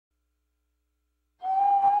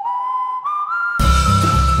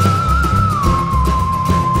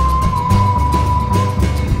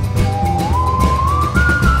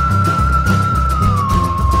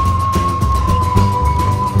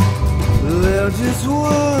this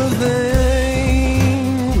world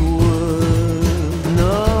ain't worth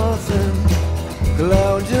nothing.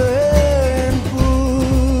 Cloud your head and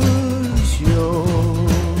push your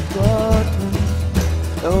buttons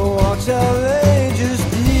and watch how they just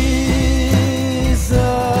disappear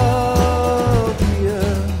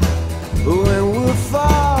when we're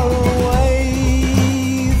far away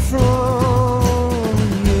from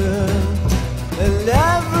here. And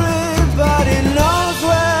everybody knows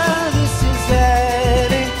where this is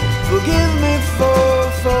heading. Forgive me for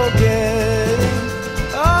forgetting.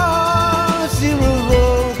 Oh, it's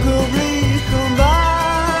irrevocably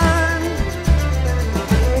combined.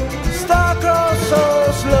 Star-crossed soul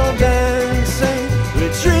slow dancing,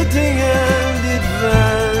 retreating and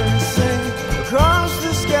advancing across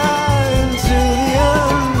the sky into the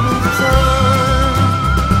end of time.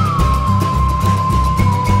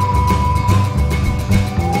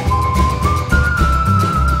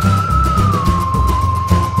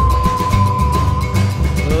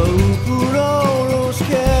 Oh, put all those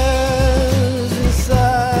cares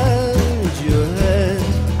inside your head.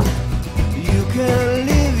 You can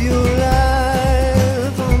live your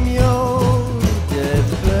life on your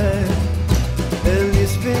deathbed. And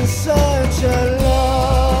it's been such a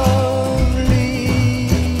lovely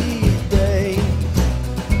day.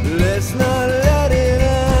 Let's not let it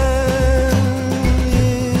end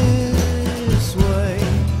this way.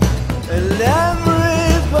 And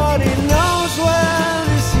everybody knows where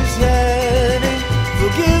this is heading.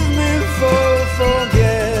 Forgive me for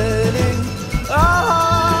forgetting.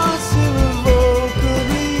 Oh, it's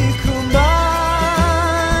irrevocably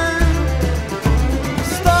combined.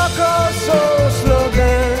 Star-crossed soul slow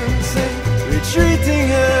dancing, retreating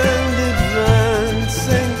and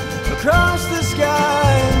advancing across the sky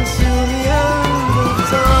into the end of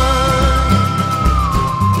time.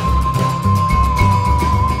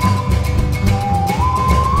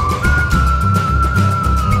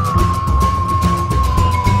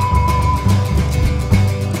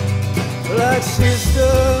 Like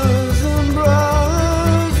sisters and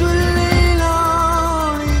brothers, we lean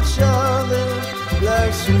on each other.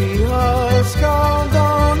 Like sweethearts carved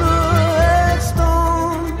on a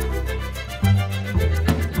headstone.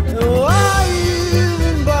 Why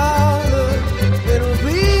even bother? It'll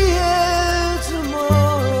be here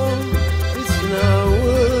tomorrow. It's not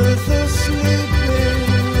worth us sleeping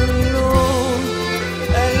alone.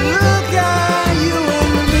 And look at you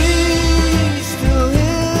and me, still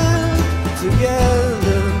here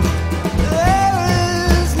together. There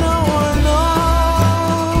is no one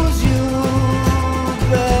knows you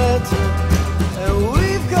better.